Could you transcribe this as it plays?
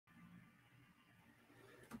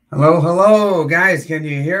Hello, hello, guys. Can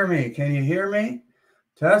you hear me? Can you hear me?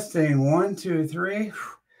 Testing 1, 2, 3.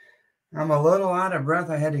 I'm a little out of breath.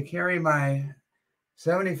 I had to carry my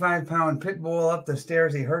 75-pound pit bull up the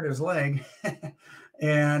stairs. He hurt his leg.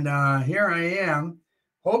 And here I am.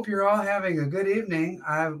 Hope you're all having a good evening.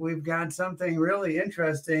 We've got something really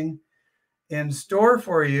interesting in store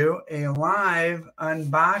for you, a live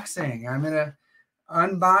unboxing. I'm going to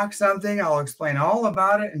unbox something. I'll explain all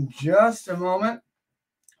about it in just a moment.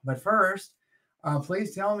 But first,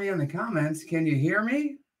 please tell me in the comments, can you hear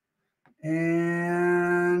me?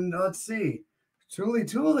 And let's see.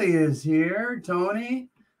 Tuli is here. Tony,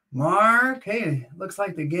 Mark. Hey, looks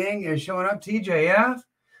like the gang is showing up. TJF.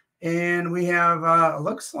 And we have,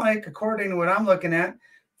 looks like, according to what I'm looking at,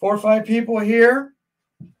 4 or 5 people here.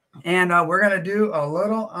 And we're going to do a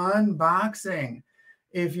little unboxing.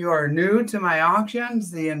 If you are new to my auctions,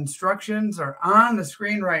 the instructions are on the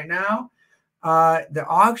screen right now. The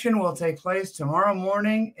auction will take place tomorrow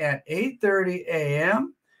morning at 8:30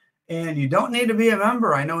 a.m. And you don't need to be a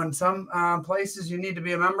member. I know in some places you need to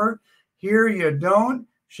be a member. Here you don't.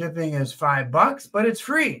 Shipping is $5, but it's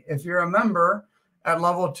free if you're a member at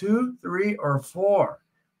level 2, 3, or 4.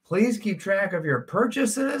 Please keep track of your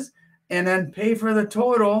purchases and then pay for the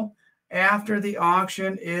total after the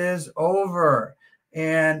auction is over.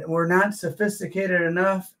 And we're not sophisticated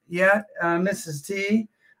enough yet, Mrs. T,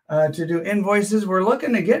 to do invoices. We're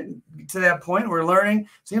looking to get to that point. We're learning.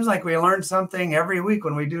 Seems like we learn something every week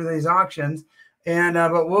when we do these auctions, and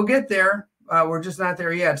but we'll get there. We're just not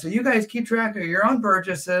there yet. So you guys keep track of your own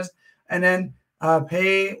purchases and then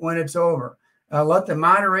pay when it's over. Let the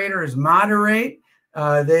moderators moderate.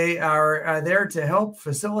 They are there to help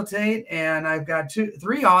facilitate. And I've got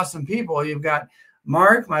 3 awesome people. You've got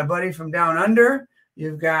Mark, my buddy from down under.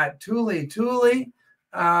 You've got Tuli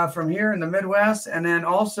from here in the Midwest. And then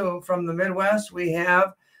also from the Midwest, we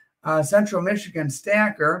have Central Michigan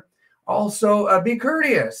Stacker. Also, be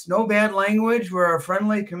courteous. No bad language. We're a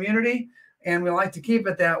friendly community, and we like to keep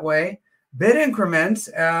it that way. Bid increments,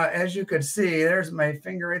 as you could see, there's my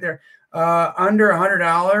finger right there. Under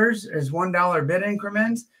 $100 is $1 bid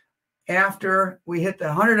increments. After we hit the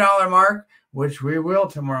 $100 mark, which we will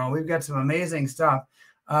tomorrow, we've got some amazing stuff.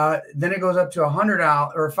 Then it goes up to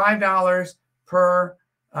 $100 or $5 per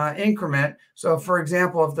increment. So for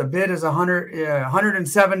example, if the bid is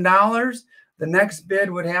 $107, the next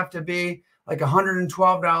bid would have to be like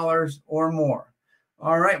 $112 or more.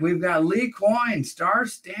 All right, we've got Lee Coin, Star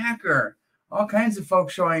Stacker, all kinds of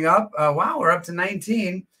folks showing up. Wow, we're up to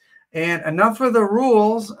 19. And enough for the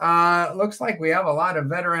rules. Looks like we have a lot of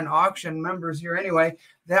veteran auction members here anyway.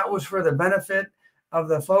 That was for the benefit of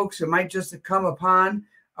the folks who might just come upon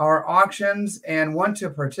our auctions and want to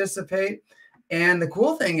participate. And the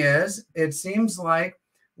cool thing is, it seems like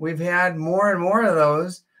we've had more and more of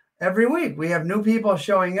those every week. We have new people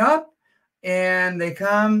showing up, and they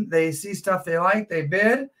come, they see stuff they like, they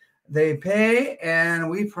bid, they pay, and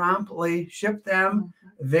we promptly ship them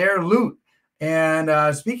their loot.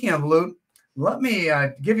 And speaking of loot, let me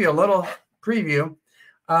give you a little preview.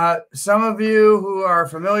 Some of you who are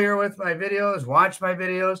familiar with my videos, watch my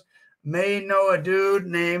videos, may know a dude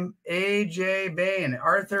named AJ Bain,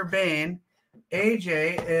 Arthur Bain.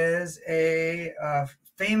 AJ is a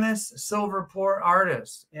famous silver pour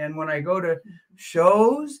artist. And when I go to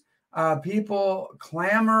shows, people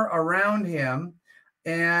clamor around him,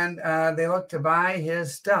 and they look to buy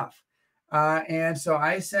his stuff. And so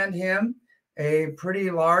I sent him a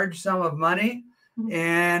pretty large sum of money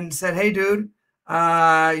and said, hey, dude,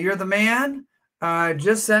 you're the man.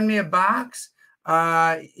 Just send me a box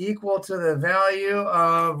equal to the value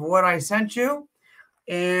of what I sent you.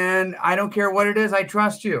 And I don't care what it is. I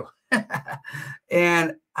trust you.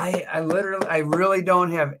 And I really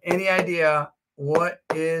don't have any idea what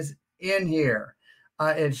is in here.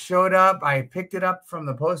 It showed up. I picked it up from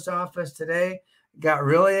the post office today, got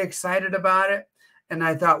really excited about it. And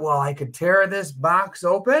I thought, well, I could tear this box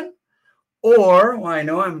open, or, well, I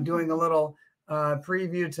know I'm doing a little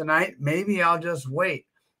preview tonight. Maybe I'll just wait.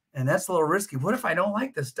 And that's a little risky. What if I don't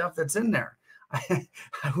like the stuff that's in there?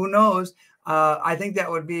 Who knows? I think that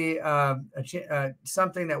would be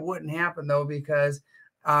something that wouldn't happen, though, because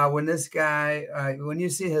when this guy, when you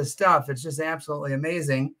see his stuff, it's just absolutely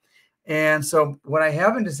amazing. And so what I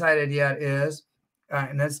haven't decided yet is,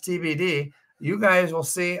 and that's TBD, you guys will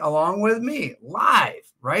see along with me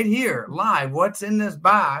live right here, live, what's in this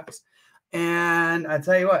box. And I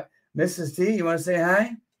tell you what, Mrs. T, you want to say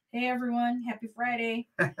hi? Hey everyone, happy Friday.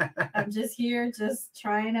 I'm just here, just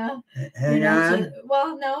trying to, hang on.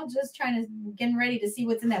 Just trying to, getting ready to see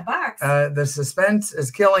what's in that box. The suspense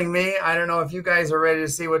is killing me. I don't know if you guys are ready to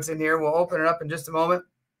see what's in here. We'll open it up in just a moment.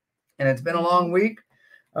 and it's been a long week.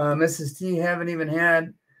 Mrs. T haven't even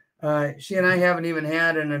had, she and I haven't even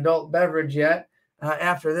had an adult beverage yet.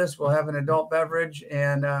 After this, we'll have an adult beverage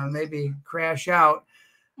and maybe crash out.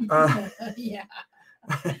 Yeah.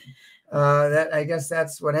 I guess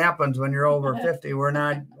that's what happens when you're over 50. We're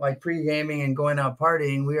not like pre-gaming and going out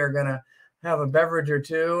partying. We are going to have a beverage or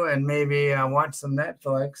two and maybe watch some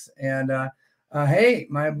Netflix. And hey,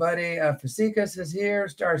 my buddy Fasikas is here,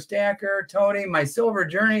 TheSilverStacker, Tony, my Silver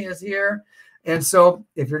Journey is here. And so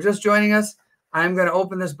if you're just joining us, I'm going to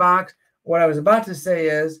open this box. What I was about to say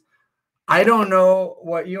is, I don't know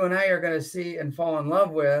what you and I are going to see and fall in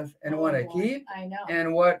love with and want to keep. I know.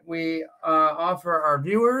 And what we offer our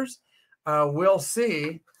viewers, we'll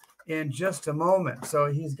see in just a moment. So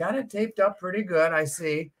he's got it taped up pretty good, I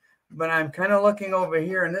see. But I'm kind of looking over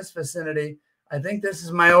here in this vicinity. I think this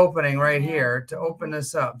is my opening right here to open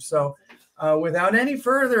this up. So without any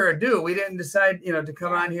further ado, we didn't decide, to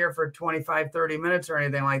come on here for 25, 30 minutes or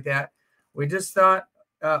anything like that. We just thought,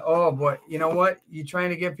 oh boy, you know what? You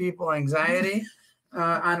trying to give people anxiety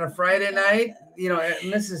on a Friday night?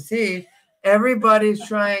 Mrs. T, everybody's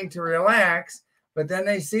trying to relax, but then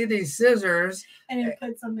they see these scissors. And it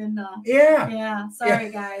puts them in the... Yeah. Yeah.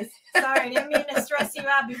 Sorry, guys. Sorry. Didn't mean to stress you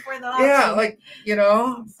out before the auction. Yeah, like,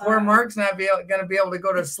 poor Mark's not going to be able to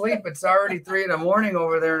go to sleep. It's already 3 a.m.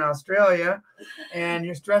 over there in Australia, and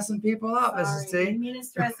you're stressing people out, Mrs. T. Didn't mean to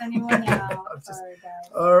stress anyone out. Sorry,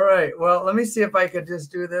 guys. All right. Well, let me see if I could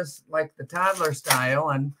just do this like the toddler style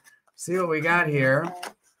and see what we got here.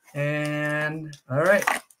 And all right.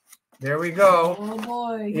 There we go. Oh,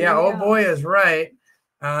 boy. Yeah, oh, boy is right.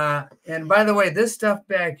 And by the way, this stuff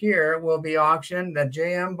back here will be auctioned. The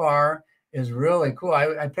JM bar is really cool.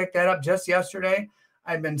 I picked that up just yesterday.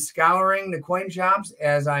 I've been scouring the coin shops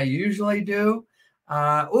as I usually do.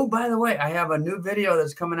 Oh, by the way, I have a new video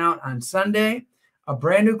that's coming out on Sunday, a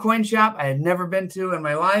brand new coin shop I had never been to in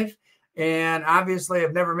my life. And obviously,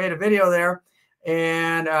 I've never made a video there.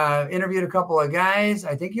 And interviewed a couple of guys.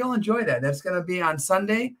 I think you'll enjoy that. That's going to be on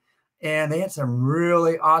Sunday. And they had some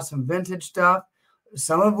really awesome vintage stuff,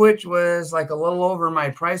 some of which was like a little over my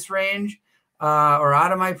price range or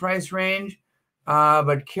out of my price range,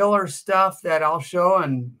 but killer stuff that I'll show.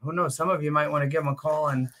 And who knows, some of you might want to give them a call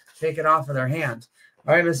and take it off of their hands.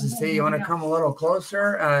 All right, Mrs. T, you want to come a little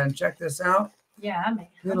closer and check this out? Yeah, I'm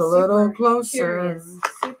a little closer. Curious.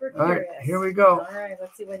 Super curious. All right, here we go. All right,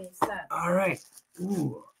 let's see what he said. All right.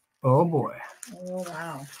 Ooh. Oh, boy. Oh,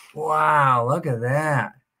 wow. Wow, look at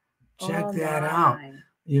that. Check that out.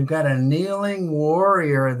 You've got a kneeling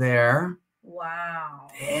warrior there. Wow.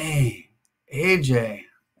 Dang. AJ.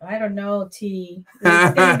 I don't know, T.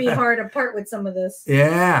 It's going to be hard to part with some of this.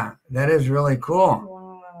 Yeah, that is really cool.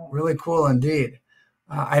 Wow. Really cool indeed.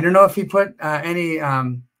 I don't know if he put any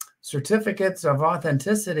certificates of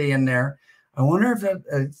authenticity in there. I wonder if it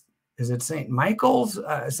is it St. Michael's?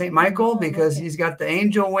 St. Michael, because he's got the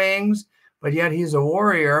angel wings, but yet he's a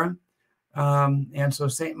warrior. And so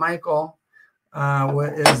St. Michael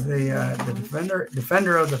is the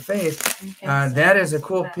defender of the faith. That is a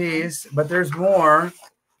cool piece, but there's more.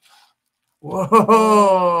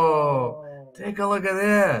 Whoa! Take a look at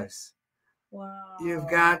this. Wow. You've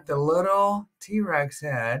got the little T-Rex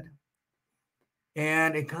head,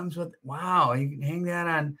 and it comes with, wow, you can hang that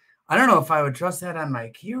on. I don't know if I would trust that on my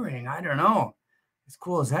key ring. I don't know. It's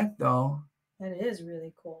cool as heck, though. That is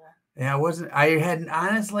really cool. Yeah,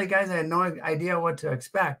 honestly, guys, I had no idea what to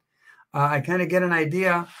expect. I kind of get an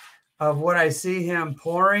idea of what I see him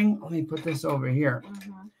pouring. Let me put this over here.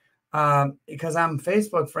 Because I'm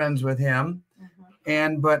Facebook friends with him.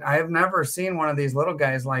 But I've never seen one of these little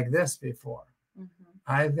guys like this before.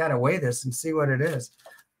 I've got to weigh this and see what it is.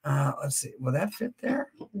 Let's see. Will that fit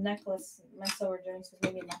there? Necklace. My silver journey says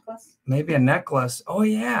maybe a necklace. Maybe a necklace. Oh,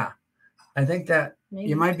 yeah. I think that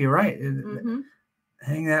you might be right.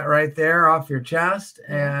 Hang that right there off your chest.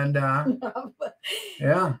 And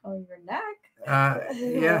yeah. On your neck.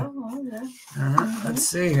 Yeah. Let's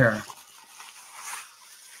see here.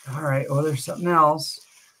 All right. Well, there's something else.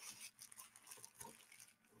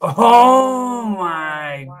 Oh,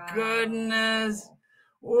 my goodness.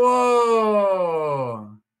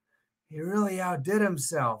 Whoa. He really outdid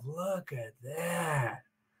himself. Look at that.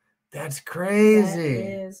 That's crazy.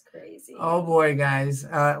 That is crazy. Oh, boy, guys.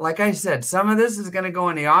 Like I said, some of this is going to go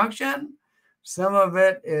in the auction. Some of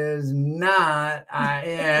it is not.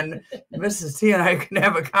 And Mrs. T and I can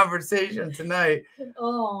have a conversation tonight.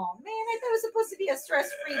 Oh, man. I thought it was supposed to be a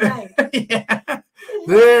stress-free night. Yeah.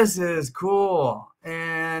 This is cool.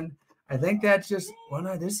 And I think that's just, well,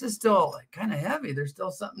 no, this is still kind of heavy. There's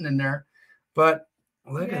still something in there. But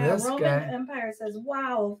Look at this Roman guy. Empire says,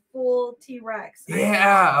 wow, full T-Rex.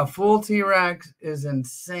 Yeah, a full T-Rex is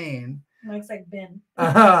insane. Looks like Ben.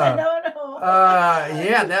 I don't know.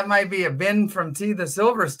 Yeah, that might be a bin from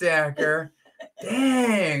TheSilverStacker.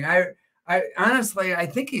 Dang, I honestly, I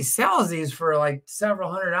think he sells these for like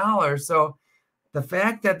several $100s. So the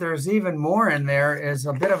fact that there's even more in there is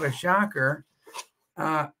a bit of a shocker.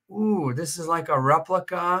 Ooh, this is like a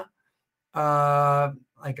replica,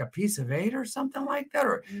 like a piece of 8 or something like that.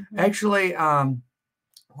 Or actually,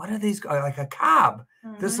 what are these? Like a cob.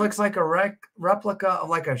 This looks like a replica of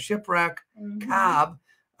like a shipwreck cob.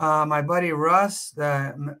 My buddy Russ,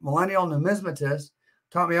 the millennial numismatist,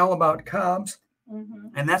 taught me all about cobs.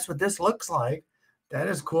 And that's what this looks like. That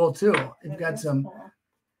is cool too. You've got some,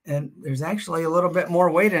 and there's actually a little bit more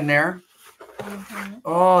weight in there.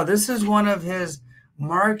 Oh, this is one of his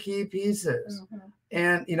marquee pieces.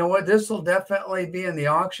 And you know what? This will definitely be in the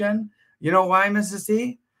auction. You know why, Mrs.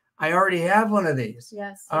 C? I already have one of these.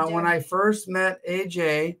 Yes. When I first met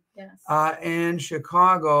AJ in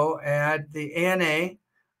Chicago at the ANA,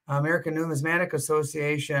 American Numismatic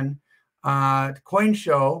Association coin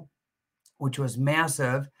show, which was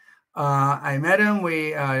massive. I met him.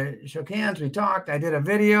 We shook hands. We talked. I did a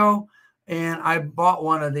video, and I bought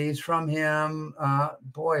one of these from him.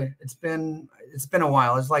 Boy, it's been a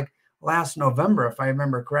while. It's like last November, if I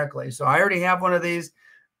remember correctly. So I already have one of these.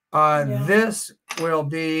 This will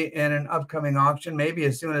be in an upcoming auction, maybe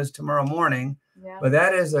as soon as tomorrow morning. But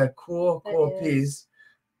that is a cool piece.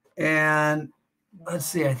 And let's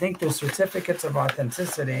see, I think the certificates of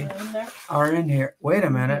authenticity are in here. Wait a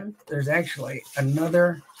minute. There's actually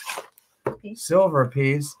another silver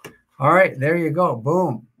piece. All right, there you go.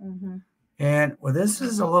 Boom. And well, this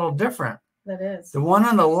is a little different. That is. The one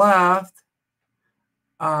on the left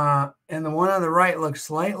and the one on the right looks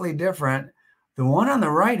slightly different. The one on the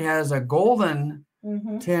right has a golden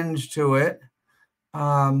tinge to it.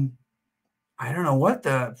 I don't know what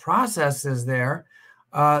the process is there.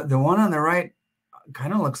 The one on the right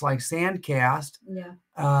kind of looks like sand cast.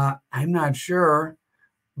 I'm not sure,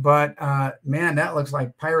 but man, that looks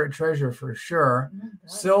like pirate treasure for sure.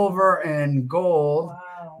 Silver and gold.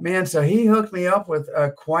 Wow. Man, so he hooked me up with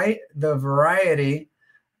quite the variety.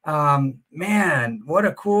 Man, what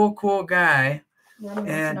a cool guy.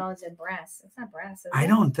 And is it brass? It's not brass. I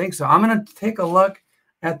don't think so. I'm going to take a look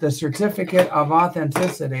at the certificate of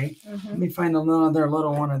authenticity. Let me find another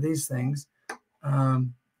little one of these things. I'll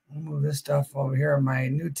move this stuff over here. My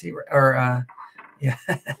new yeah.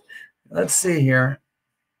 Let's see here.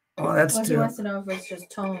 Oh, that's he wants to know if it's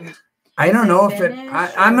just toned. I don't know if it.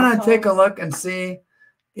 I'm going to take a look and see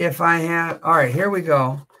if I have. All right, here we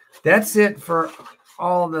go. That's it for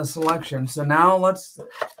all the selection. So now let's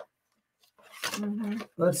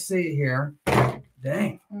see here.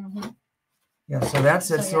 Dang. Yeah, so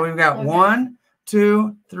that's it. So we've got 1,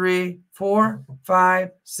 2, 3, 4,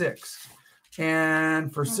 5, 6.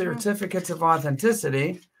 And for certificates of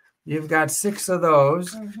authenticity, you've got 6 of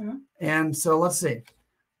those. And so let's see.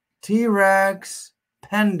 T-Rex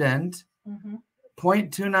pendant,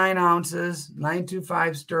 0.29 ounces,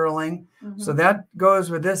 925 sterling. So that goes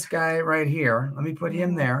with this guy right here. Let me put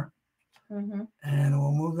him there. And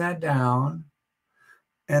we'll move that down.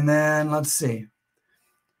 And then let's see.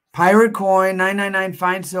 Pirate coin, 999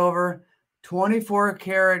 fine silver, 24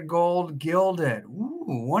 karat gold gilded.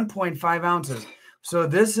 Ooh, 1.5 ounces. So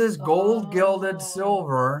this is gold gilded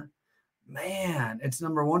silver. Man, it's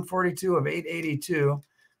number 142 of 882.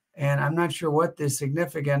 And I'm not sure what the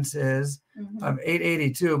significance is of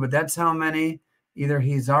 882, but that's how many either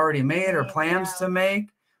he's already made or plans to make.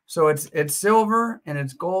 So it's silver and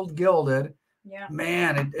it's gold gilded. Yeah.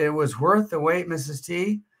 Man, it was worth the wait, Mrs.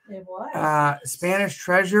 T. It was. Spanish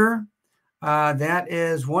treasure. That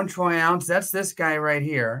is 1 troy ounce. That's this guy right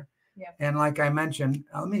here. Yep. And like I mentioned,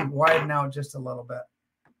 let me widen out just a little bit.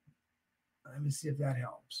 Let me see if that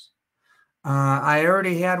helps. I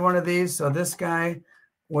already had one of these, so this guy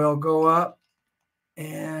will go up.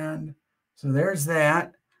 And so there's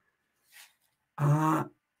that.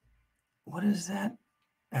 What is that?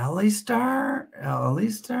 Elistar?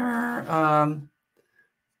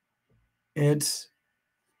 It's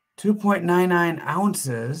 2.99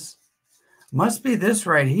 ounces. Must be this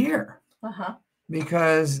right here.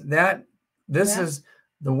 Because this is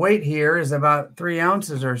the weight here is about 3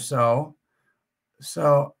 ounces or so.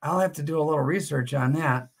 So I'll have to do a little research on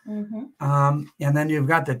that. And then you've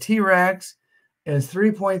got the T-Rex is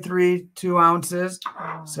 3.32 ounces.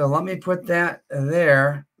 So let me put that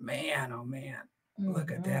there. Man, oh man.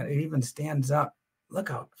 Look at that. It even stands up. Look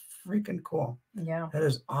how freaking cool. Yeah. That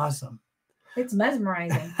is awesome. It's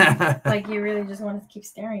mesmerizing. Like you really just want to keep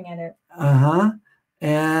staring at it.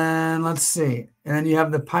 And let's see. And then you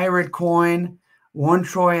have the pirate coin, 1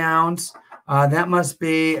 troy ounce. That must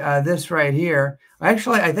be this right here.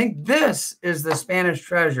 Actually, I think this is the Spanish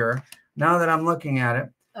treasure. Now that I'm looking at it.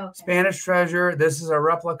 Okay. Spanish treasure. This is a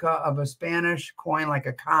replica of a Spanish coin, like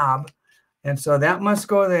a cob. And so that must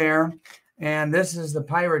go there. And this is the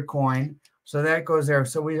pirate coin. So that goes there.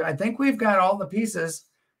 So I think we've got all the pieces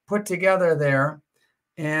put together there.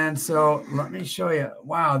 And so let me show you.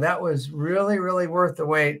 Wow, that was really, really worth the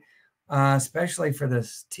wait, especially for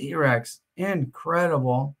this T-Rex.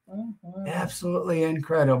 Incredible. Absolutely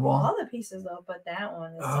incredible. All the pieces, though, but that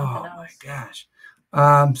one is something else. Oh, my gosh.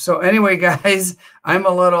 So anyway, guys, I'm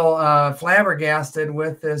a little flabbergasted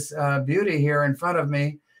with this beauty here in front of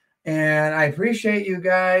me. And I appreciate you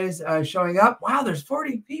guys showing up. Wow, there's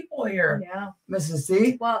 40 people here. Yeah. Mrs.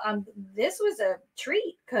 T. Well, this was a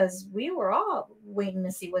treat because we were all waiting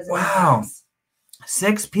to see what's in wow.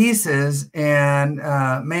 6 pieces. And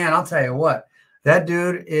man, I'll tell you what, that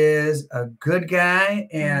dude is a good guy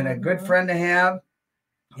and a good friend to have.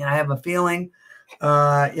 And I have a feeling,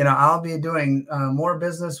 I'll be doing more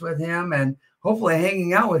business with him and hopefully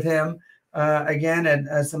hanging out with him again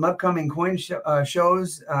at some upcoming coin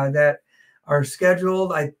shows that are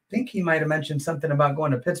scheduled. I think he might have mentioned something about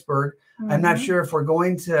going to Pittsburgh. I'm not sure if we're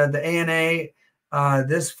going to the ANA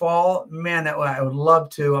this fall. Man, I would love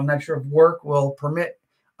to. I'm not sure if work will permit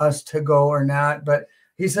us to go or not, but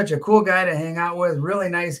he's such a cool guy to hang out with. Really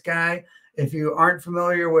nice guy. If you aren't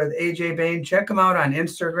familiar with AJ Bain, check him out on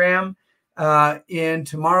Instagram. In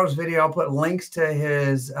tomorrow's video, I'll put links to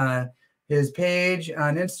his page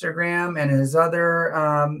on Instagram and his other,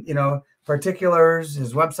 particulars,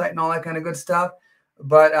 his website and all that kind of good stuff.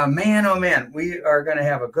 But man, oh man, we are going to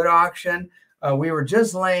have a good auction. We were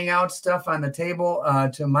just laying out stuff on the table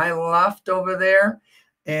to my left over there.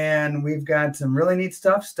 And we've got some really neat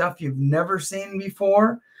stuff you've never seen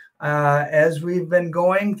before as we've been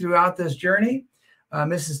going throughout this journey.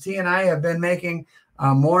 Mrs. T and I have been making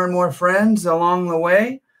more and more friends along the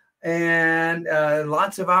way. And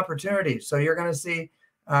lots of opportunities. So you're going to see,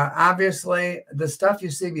 obviously, the stuff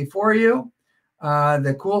you see before you,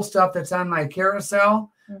 the cool stuff that's on my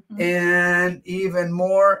carousel, and even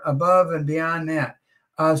more above and beyond that.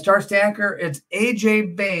 Star Stacker, it's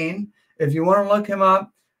AJ Bain. If you want to look him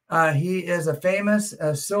up, he is a famous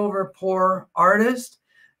silver pour artist.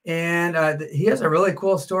 And he has a really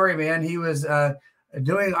cool story, man. He was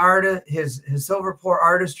doing his silver pour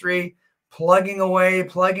artistry, plugging away.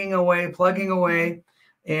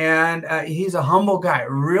 And he's a humble guy,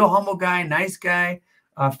 real humble guy, nice guy,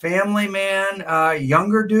 family man,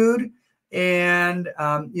 younger dude. And,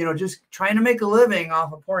 just trying to make a living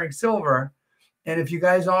off of pouring silver. And if you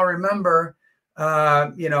guys all remember,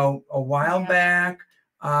 a while back,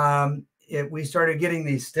 we started getting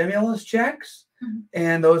these stimulus checks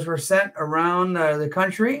and those were sent around the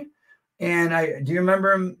country. And do you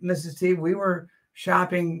remember, Mrs. T, we were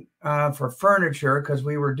shopping for furniture because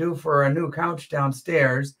we were due for a new couch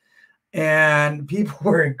downstairs, and people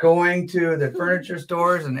were going to the furniture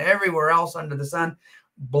stores and everywhere else under the sun,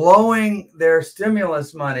 blowing their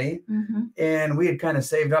stimulus money. And we had kind of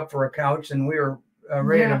saved up for a couch, and we were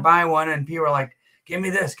ready to buy one, and people were like, give me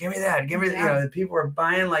this, give me that, give me the people were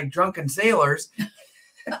buying like drunken sailors.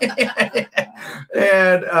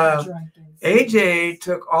 And AJ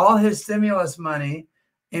took all his stimulus money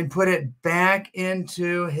and put it back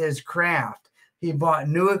into his craft. He bought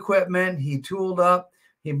new equipment. He tooled up.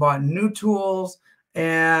 He bought new tools.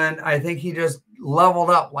 And I think he just leveled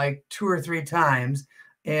up like 2 or 3 times.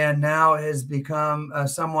 And now has become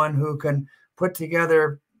someone who can put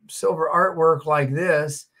together silver artwork like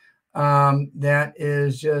this. That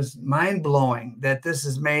is just mind-blowing that this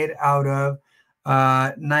is made out of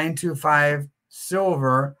 925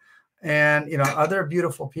 silver and, other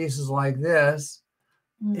beautiful pieces like this.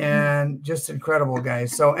 And just incredible,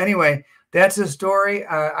 guys. So anyway, that's his story.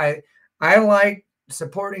 I like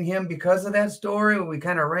supporting him because of that story. We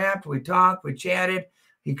kind of rapped, we talked, we chatted.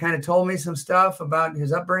 He kind of told me some stuff about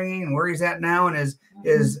his upbringing and where he's at now and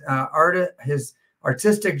his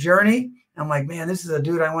artistic journey. I'm like, man, this is a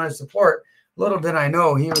dude I want to support. Little did I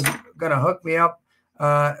know he was going to hook me up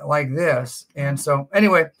like this. And so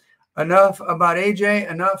anyway, enough about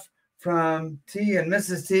AJ, enough from T and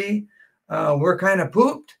Mrs. T. We're kind of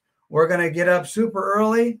pooped. We're going to get up super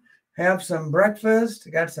early, have some breakfast,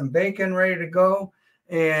 got some bacon ready to go,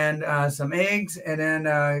 and some eggs, and then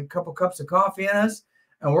a couple cups of coffee in us.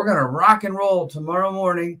 And we're going to rock and roll tomorrow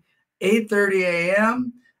morning, 8:30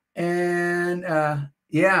 a.m. And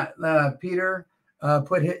Peter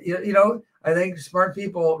put his, I think smart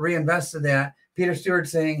people reinvested that. Peter Stewart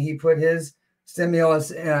saying he put his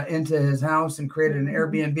stimulus into his house and created an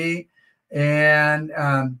Airbnb. And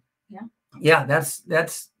yeah, that's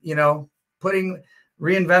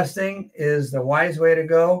reinvesting is the wise way to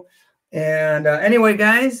go. And anyway,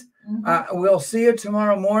 guys, we'll see you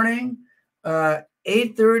tomorrow morning,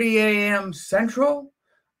 8:30 a.m. Central.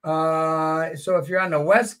 So if you're on the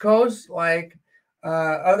West Coast, like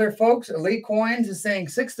other folks, Elite Coins is saying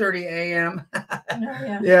 6:30 a.m.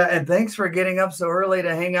 Yeah, and thanks for getting up so early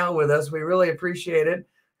to hang out with us. We really appreciate it.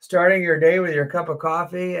 Starting your day with your cup of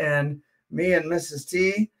coffee and me and Mrs.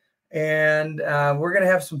 T. And we're going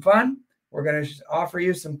to have some fun. We're going to offer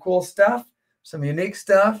you some cool stuff, some unique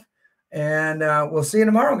stuff. And we'll see you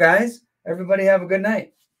tomorrow, guys. Everybody have a good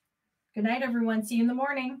night. Good night, everyone. See you in the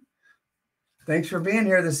morning. Thanks for being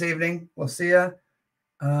here this evening. We'll see you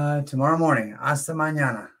tomorrow morning. Hasta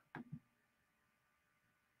mañana.